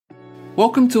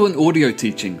Welcome to an audio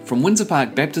teaching from Windsor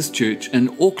Park Baptist Church in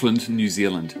Auckland, New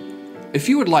Zealand. If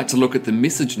you would like to look at the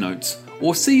message notes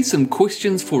or see some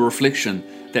questions for reflection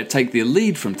that take their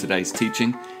lead from today's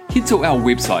teaching, head to our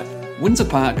website,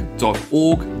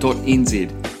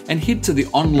 windsorpark.org.nz, and head to the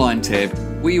online tab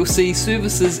where you'll see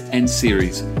services and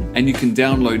series, and you can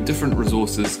download different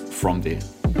resources from there.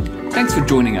 Thanks for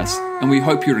joining us, and we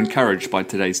hope you're encouraged by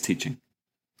today's teaching.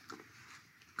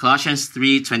 Colossians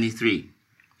 3:23.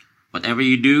 Whatever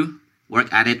you do,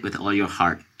 work at it with all your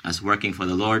heart, as working for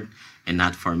the Lord and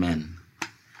not for men.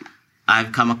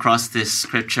 I've come across this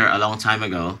scripture a long time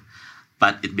ago,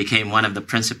 but it became one of the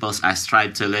principles I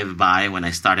strived to live by when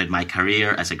I started my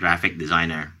career as a graphic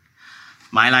designer.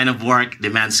 My line of work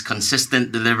demands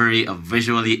consistent delivery of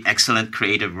visually excellent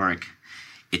creative work.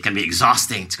 It can be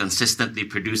exhausting to consistently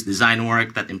produce design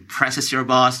work that impresses your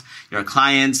boss, your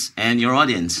clients, and your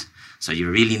audience. So you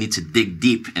really need to dig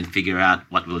deep and figure out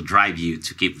what will drive you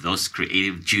to keep those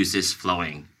creative juices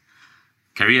flowing.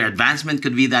 Career advancement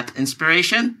could be that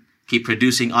inspiration. Keep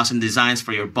producing awesome designs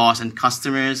for your boss and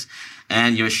customers,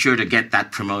 and you're sure to get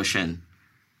that promotion.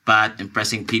 But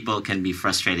impressing people can be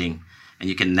frustrating, and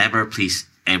you can never please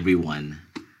everyone.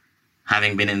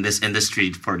 Having been in this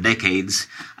industry for decades,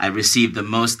 I received the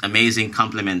most amazing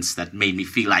compliments that made me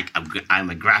feel like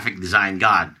I'm a graphic design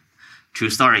god. True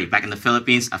story, back in the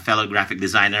Philippines, a fellow graphic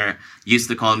designer used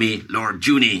to call me Lord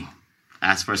Junie,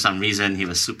 as for some reason he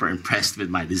was super impressed with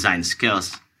my design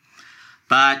skills.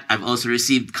 But I've also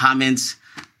received comments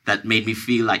that made me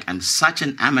feel like I'm such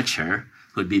an amateur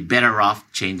who'd be better off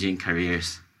changing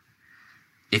careers.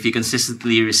 If you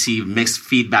consistently receive mixed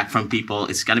feedback from people,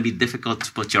 it's going to be difficult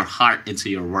to put your heart into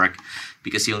your work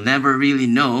because you'll never really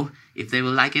know if they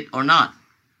will like it or not.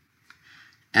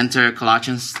 Enter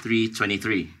Colossians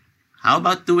 3:23. How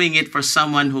about doing it for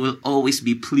someone who will always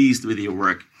be pleased with your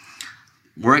work?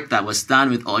 Work that was done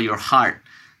with all your heart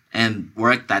and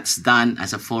work that's done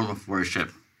as a form of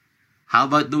worship. How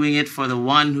about doing it for the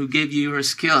one who gave you your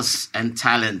skills and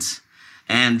talents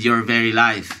and your very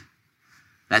life?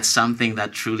 That's something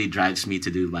that truly drives me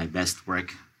to do my best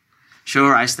work.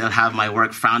 Sure, I still have my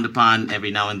work frowned upon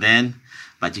every now and then,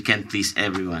 but you can't please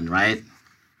everyone, right?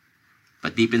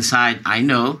 But deep inside, I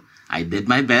know I did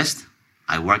my best.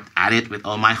 I worked at it with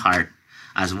all my heart,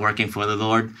 as working for the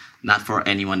Lord, not for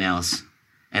anyone else.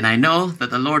 And I know that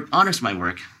the Lord honors my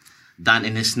work, done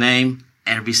in His name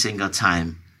every single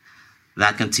time.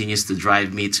 That continues to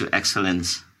drive me to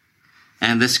excellence.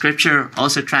 And the scripture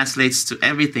also translates to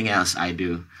everything else I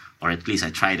do, or at least I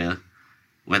try to,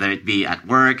 whether it be at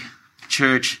work,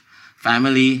 church,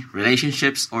 family,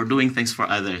 relationships, or doing things for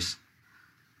others.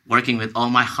 Working with all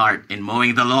my heart in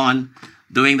mowing the lawn,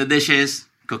 doing the dishes,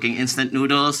 cooking instant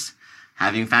noodles,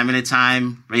 having family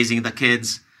time, raising the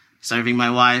kids, serving my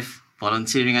wife,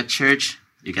 volunteering at church,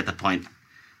 you get the point.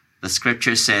 The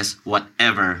scripture says,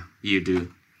 whatever you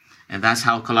do. And that's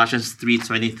how Colossians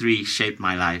 3:23 shaped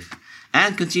my life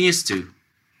and continues to.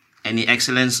 Any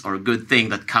excellence or good thing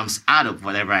that comes out of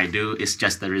whatever I do is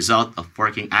just the result of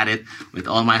working at it with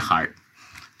all my heart,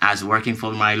 as working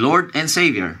for my Lord and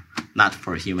Savior, not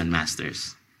for human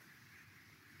masters.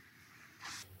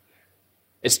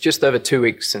 It's just over 2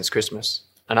 weeks since Christmas,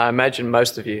 and I imagine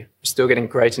most of you are still getting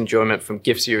great enjoyment from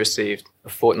gifts you received a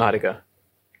fortnight ago.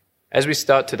 As we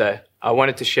start today, I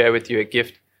wanted to share with you a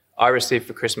gift I received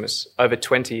for Christmas over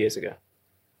 20 years ago.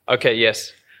 Okay,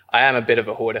 yes, I am a bit of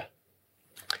a hoarder.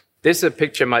 This is a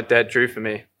picture my dad drew for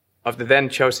me of the then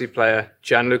Chelsea player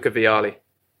Gianluca Vialli.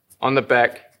 On the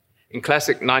back, in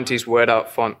classic 90s word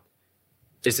art font,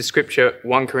 is the scripture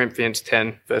 1 Corinthians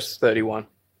 10, verse 31.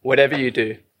 Whatever you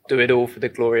do it all for the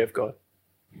glory of God.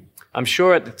 I'm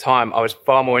sure at the time I was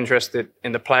far more interested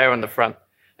in the player on the front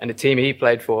and the team he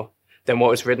played for than what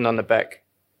was written on the back.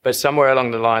 But somewhere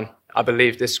along the line, I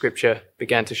believe this scripture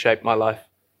began to shape my life.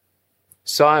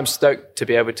 So I'm stoked to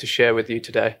be able to share with you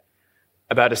today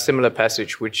about a similar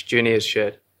passage which Junie has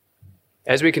shared.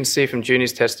 As we can see from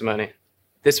Junie's testimony,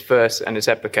 this verse and its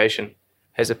application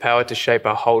has the power to shape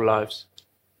our whole lives.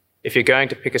 If you're going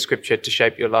to pick a scripture to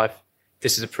shape your life,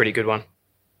 this is a pretty good one.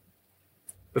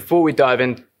 Before we dive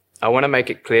in, I want to make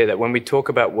it clear that when we talk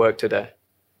about work today,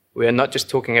 we are not just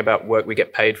talking about work we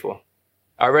get paid for.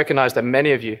 I recognize that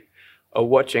many of you are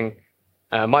watching,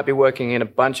 might be working in a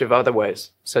bunch of other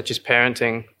ways, such as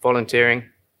parenting, volunteering,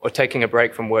 or taking a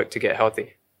break from work to get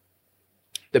healthy.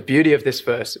 The beauty of this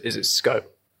verse is its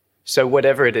scope. So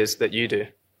whatever it is that you do,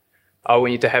 I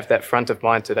want you to have that front of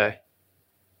mind today.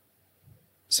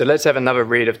 So let's have another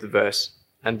read of the verse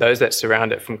and those that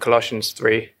surround it from Colossians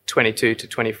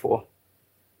 3:22-24.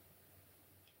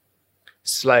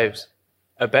 Slaves,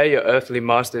 obey your earthly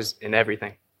masters in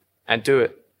everything, and do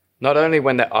it, not only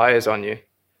when their eye is on you,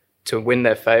 to win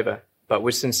their favor, but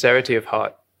with sincerity of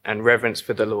heart and reverence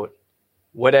for the Lord.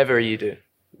 Whatever you do,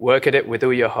 work at it with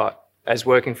all your heart, as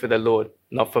working for the Lord,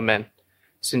 not for men,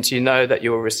 since you know that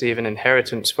you will receive an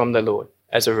inheritance from the Lord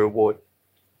as a reward.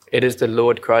 It is the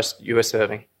Lord Christ you are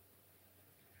serving.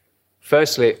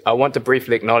 Firstly, I want to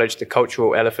briefly acknowledge the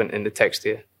cultural elephant in the text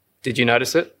here. Did you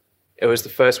notice it? It was the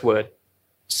first word,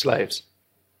 slaves.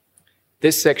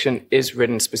 This section is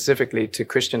written specifically to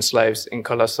Christian slaves in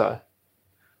Colossae,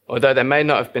 although they may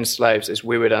not have been slaves as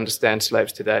we would understand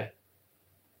slaves today.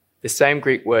 The same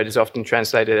Greek word is often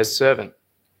translated as servant.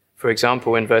 For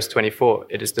example, in verse 24,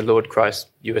 it is the Lord Christ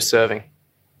you are serving.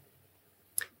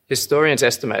 Historians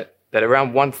estimate that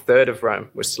around 1/3 of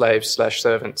Rome was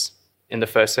slaves/servants in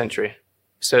the first century,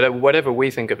 so that whatever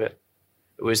we think of it,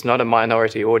 it was not a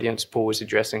minority audience Paul was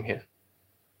addressing here.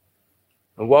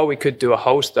 And while we could do a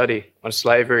whole study on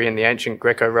slavery in the ancient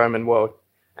Greco-Roman world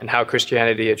and how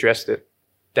Christianity addressed it,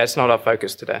 that's not our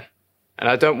focus today. And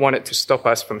I don't want it to stop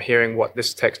us from hearing what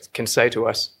this text can say to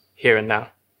us here and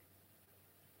now.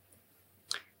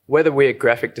 Whether we are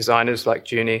graphic designers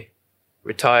like Junie,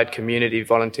 retired community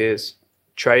volunteers,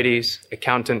 tradies,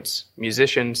 accountants,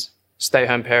 musicians,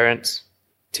 stay-home parents,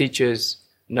 teachers,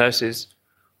 nurses,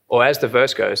 or as the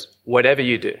verse goes, whatever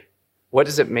you do, what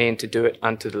does it mean to do it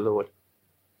unto the Lord?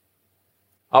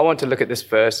 I want to look at this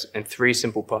verse in 3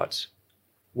 simple parts: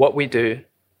 what we do,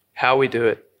 how we do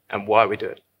it, and why we do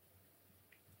it.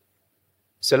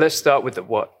 So let's start with the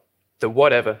what, the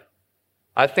whatever.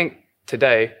 I think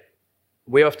today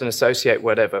we often associate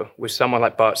whatever with someone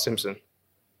like Bart Simpson.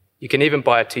 You can even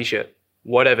buy a t-shirt,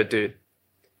 whatever dude.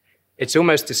 It's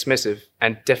almost dismissive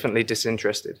and definitely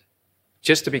disinterested.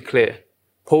 Just to be clear,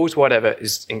 Paul's whatever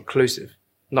is inclusive,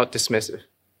 not dismissive.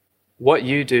 What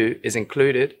you do is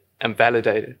included and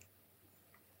validated.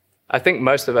 I think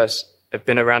most of us have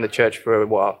been around the church for a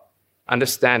while,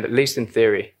 understand, at least in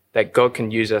theory, that God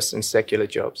can use us in secular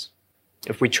jobs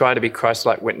if we try to be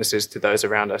Christ-like witnesses to those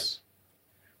around us.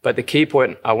 But the key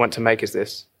point I want to make is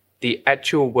this: the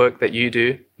actual work that you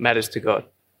do matters to God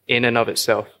in and of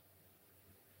itself.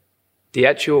 The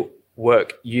actual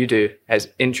work you do has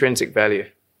intrinsic value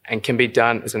and can be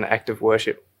done as an act of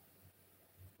worship.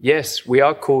 Yes, we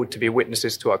are called to be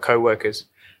witnesses to our co-workers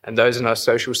and those in our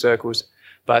social circles,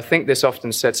 but I think this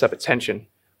often sets up a tension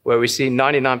where we see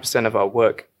 99% of our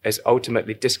work as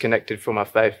ultimately disconnected from our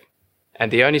faith.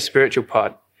 And the only spiritual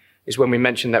part is when we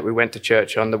mention that we went to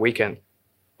church on the weekend,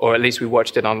 or at least we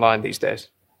watched it online these days.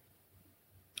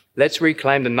 Let's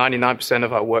reclaim the 99%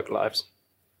 of our work lives.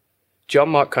 John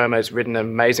Mark Comer has written an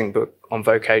amazing book on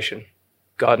vocation,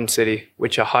 Garden City,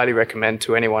 which I highly recommend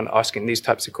to anyone asking these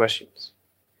types of questions.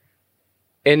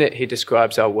 In it, he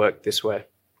describes our work this way: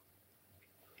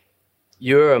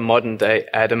 you are a modern-day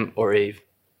Adam or Eve.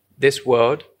 This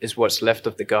world is what's left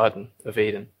of the Garden of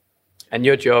Eden, and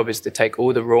your job is to take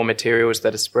all the raw materials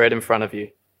that are spread in front of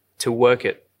you, to work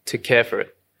it, to care for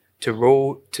it, to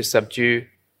rule, to subdue,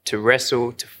 to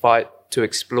wrestle, to fight, to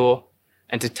explore,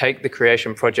 and to take the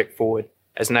creation project forward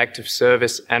as an act of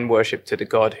service and worship to the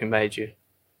God who made you.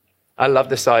 I love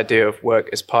this idea of work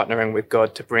as partnering with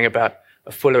God to bring about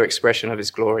a fuller expression of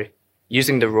his glory,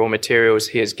 using the raw materials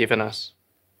he has given us.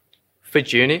 For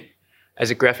Junie, as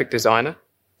a graphic designer,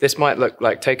 this might look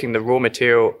like taking the raw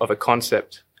material of a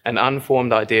concept, an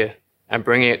unformed idea, and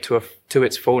bringing it to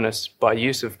its fullness by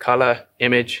use of color,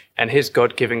 image, and his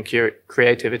God-given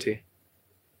creativity.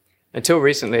 Until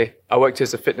recently, I worked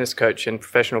as a fitness coach in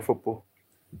professional football.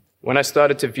 When I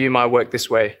started to view my work this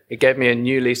way, it gave me a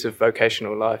new lease of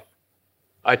vocational life.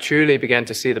 I truly began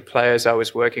to see the players I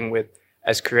was working with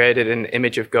as created in the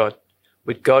image of God,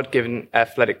 with God-given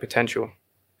athletic potential,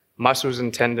 muscles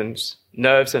and tendons,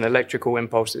 nerves and electrical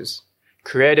impulses,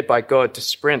 created by God to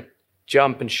sprint,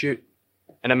 jump, and shoot.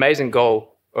 An amazing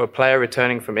goal, or a player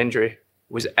returning from injury,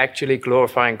 was actually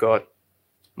glorifying God.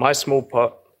 My small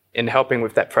part in helping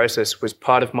with that process was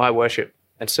part of my worship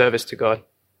and service to God.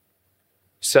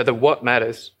 So the what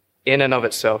matters in and of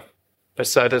itself, but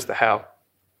so does the how.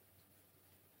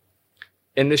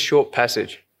 In this short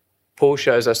passage, Paul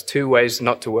shows us 2 ways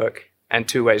not to work and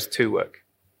 2 ways to work.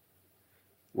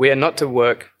 We are not to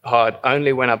work hard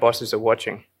only when our bosses are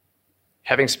watching.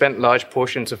 Having spent large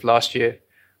portions of last year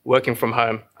working from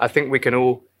home, I think we can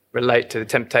all relate to the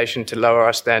temptation to lower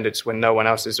our standards when no one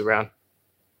else is around.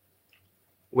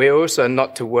 We are also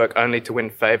not to work only to win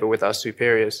favor with our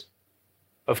superiors.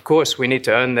 Of course, we need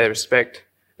to earn their respect,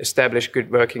 establish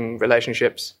good working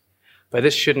relationships, but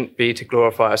this shouldn't be to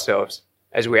glorify ourselves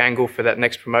as we angle for that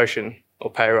next promotion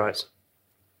or pay rise.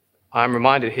 I'm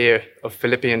reminded here of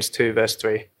Philippians 2 verse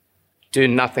 3. Do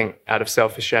nothing out of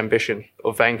selfish ambition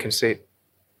or vain conceit.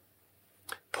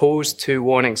 Paul's 2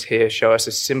 warnings here show us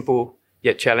a simple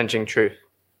yet challenging truth.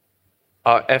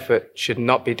 Our effort should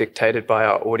not be dictated by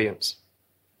our audience.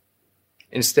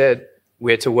 Instead,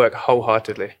 we are to work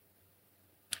wholeheartedly.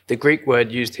 The Greek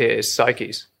word used here is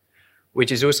psyches,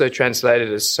 which is also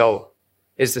translated as soul.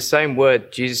 It's the same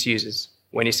word Jesus uses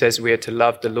when he says we are to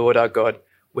love the Lord our God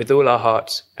with all our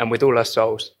hearts and with all our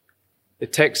souls. The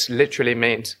text literally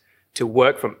means to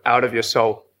work from out of your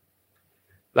soul.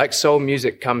 Like soul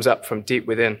music comes up from deep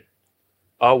within,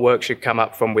 our work should come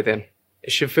up from within.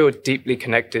 It should feel deeply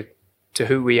connected to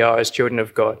who we are as children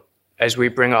of God as we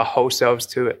bring our whole selves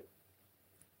to it.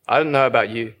 I don't know about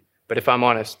you, but if I'm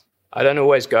honest, I don't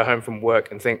always go home from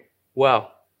work and think,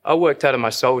 wow, I worked out of my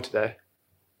soul today,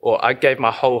 or I gave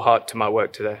my whole heart to my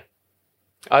work today.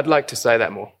 I'd like to say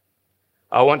that more.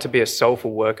 I want to be a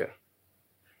soulful worker.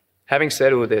 Having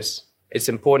said all this, it's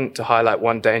important to highlight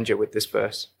one danger with this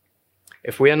verse.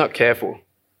 If we are not careful,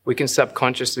 we can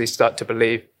subconsciously start to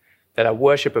believe that our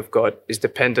worship of God is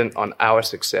dependent on our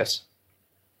success.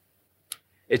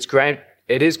 It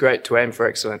is great to aim for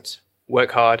excellence,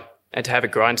 work hard, and to have a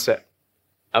grind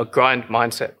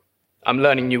mindset. I'm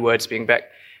learning new words being back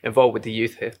involved with the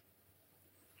youth here.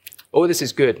 All this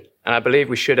is good, and I believe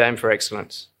we should aim for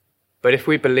excellence. But if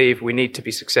we believe we need to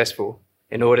be successful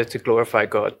in order to glorify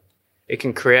God, it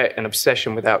can create an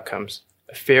obsession with outcomes,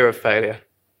 a fear of failure,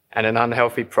 and an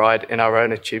unhealthy pride in our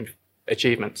own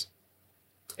achievements.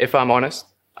 If I'm honest,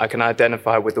 I can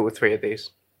identify with all 3 of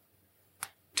these.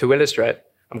 To illustrate,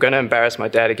 I'm going to embarrass my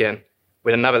dad again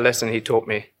with another lesson he taught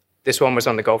me. This one was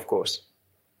on the golf course.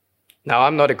 Now,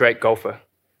 I'm not a great golfer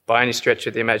by any stretch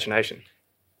of the imagination,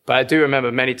 but I do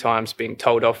remember many times being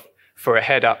told off for a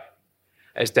head up,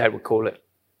 as Dad would call it.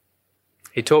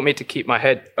 He taught me to keep my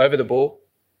head over the ball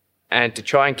and to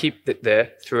try and keep it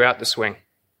there throughout the swing.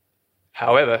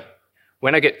 However,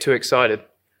 when I get too excited,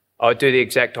 I'll do the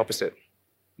exact opposite.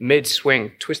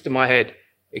 Mid-swing, twisting my head,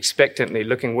 expectantly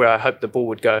looking where I hoped the ball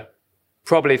would go,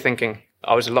 probably thinking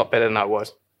I was a lot better than I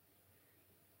was.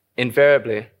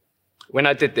 Invariably, when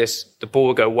I did this, the ball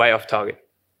would go way off target,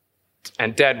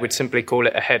 and Dad would simply call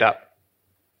it a head up.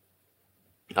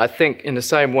 I think in the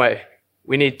same way,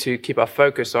 we need to keep our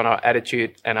focus on our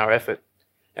attitude and our effort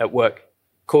at work.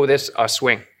 Call this our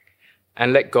swing,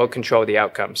 and let God control the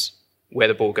outcomes, where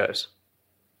the ball goes.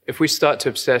 If we start to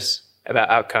obsess about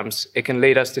outcomes, it can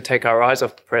lead us to take our eyes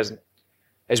off the present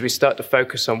as we start to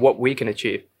focus on what we can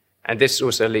achieve, and this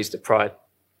also leads to pride.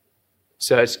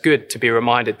 So it's good to be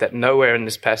reminded that nowhere in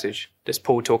this passage does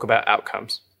Paul talk about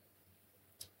outcomes.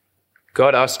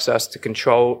 God asks us to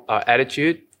control our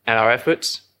attitude and our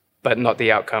efforts, but not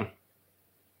the outcome.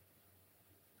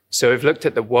 So we've looked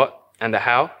at the what and the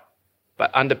how,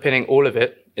 but underpinning all of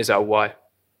it is our why.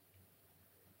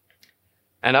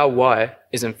 And our why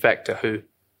is in fact a who.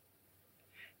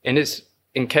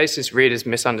 In case this reader's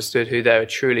misunderstood who they are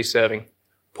truly serving,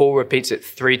 Paul repeats it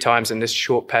 3 times in this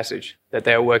short passage that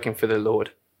they are working for the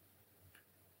Lord.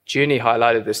 Junie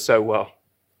highlighted this so well.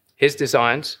 His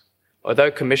designs,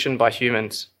 although commissioned by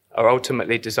humans, are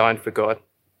ultimately designed for God.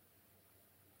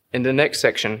 In the next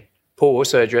section, Paul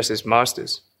also addresses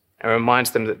masters and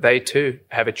reminds them that they too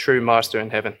have a true master in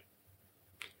heaven.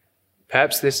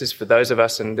 Perhaps this is for those of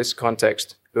us in this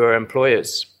context who are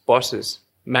employers, bosses,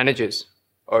 managers,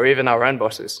 or even our own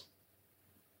bosses.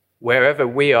 Wherever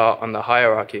we are on the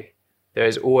hierarchy, there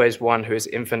is always one who is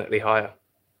infinitely higher.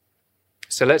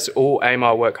 So let's all aim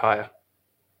our work higher.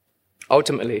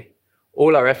 Ultimately,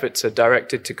 all our efforts are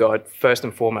directed to God first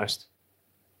and foremost.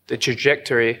 The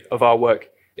trajectory of our work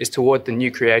is toward the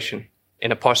new creation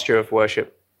in a posture of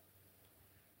worship.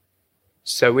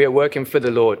 So we are working for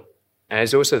the Lord, and it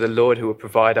is also the Lord who will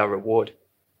provide our reward.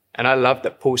 And I love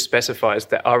that Paul specifies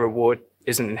that our reward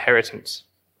is an inheritance.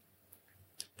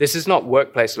 This is not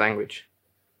workplace language.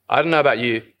 I don't know about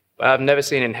you, but I've never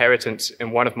seen inheritance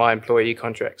in one of my employee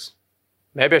contracts.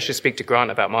 Maybe I should speak to Grant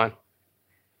about mine.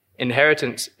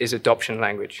 Inheritance is adoption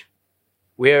language.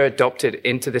 We are adopted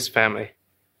into this family,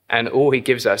 and all he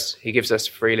gives us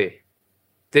freely.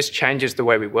 This changes the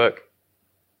way we work.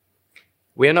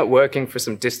 We are not working for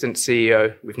some distant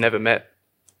CEO we've never met,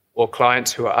 or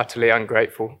clients who are utterly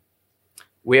ungrateful.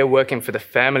 We are working for the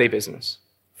family business,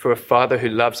 for a Father who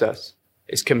loves us,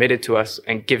 is committed to us,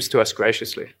 and gives to us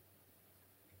graciously.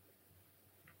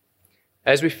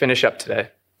 As we finish up today,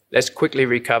 let's quickly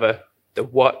recover the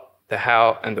what, the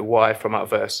how, and the why from our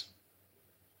verse.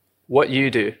 What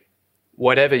you do,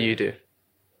 whatever you do,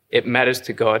 it matters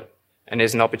to God and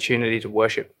is an opportunity to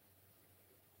worship.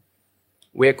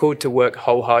 We are called to work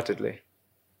wholeheartedly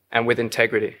and with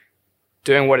integrity.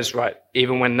 doing what is right,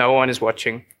 even when no one is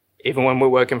watching, even when we're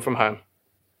working from home.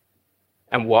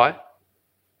 And why?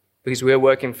 Because we're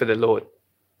working for the Lord,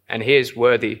 and He is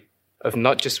worthy of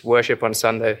not just worship on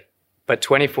Sunday, but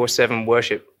 24/7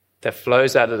 worship that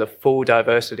flows out of the full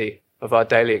diversity of our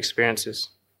daily experiences.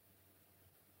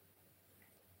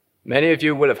 Many of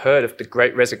you will have heard of the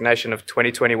Great Resignation of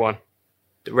 2021,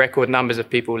 the record numbers of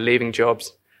people leaving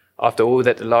jobs after all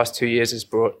that the last 2 years has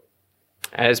brought,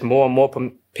 and as more and more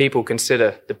people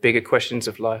consider the bigger questions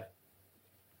of life.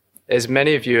 As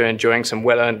many of you are enjoying some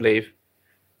well-earned leave,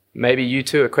 maybe you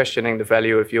too are questioning the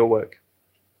value of your work,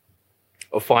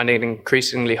 or finding it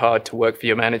increasingly hard to work for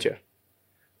your manager,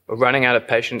 or running out of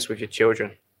patience with your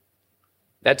children.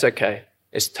 That's okay.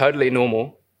 It's totally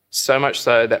normal, so much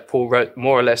so that Paul wrote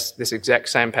more or less this exact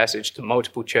same passage to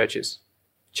multiple churches.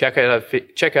 Check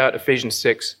out Ephesians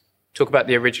 6, talk about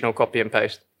the original copy and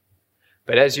paste.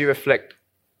 But as you reflect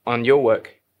on your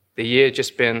work, the year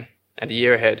just been and the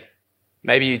year ahead,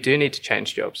 maybe you do need to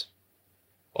change jobs.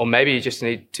 Or maybe you just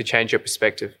need to change your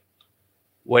perspective.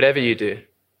 Whatever you do,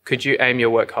 could you aim your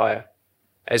work higher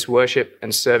as worship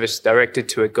and service directed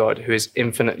to a God who is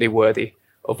infinitely worthy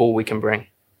of all we can bring?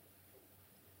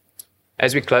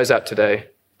 As we close out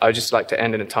today, I would just like to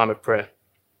end in a time of prayer.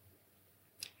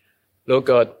 Lord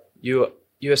God, you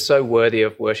are so worthy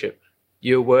of worship.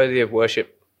 You are worthy of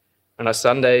worship on our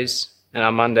Sundays and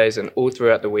our Mondays and all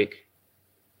throughout the week.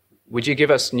 Would you give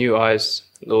us new eyes,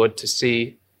 Lord, to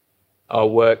see our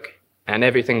work and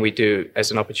everything we do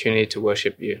as an opportunity to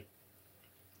worship you?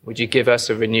 Would you give us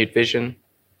a renewed vision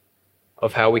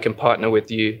of how we can partner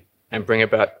with you and bring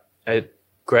about a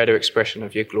greater expression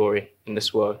of your glory in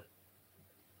this world?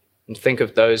 And think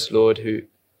of those, Lord, who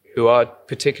are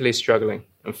particularly struggling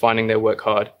and finding their work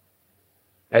hard.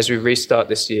 As we restart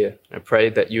this year, I pray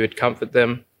that you would comfort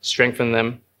them, strengthen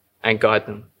them, and guide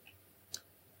them.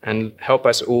 And help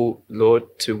us all,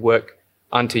 Lord, to work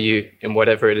unto you in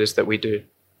whatever it is that we do.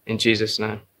 In Jesus'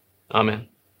 name, amen.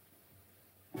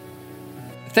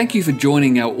 Thank you for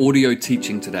joining our audio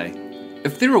teaching today.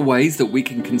 If there are ways that we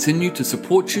can continue to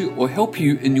support you or help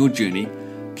you in your journey,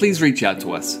 please reach out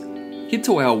to us. Head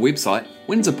to our website,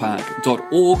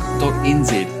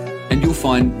 windsorpark.org.nz, and you'll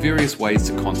find various ways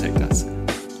to contact us.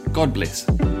 God bless.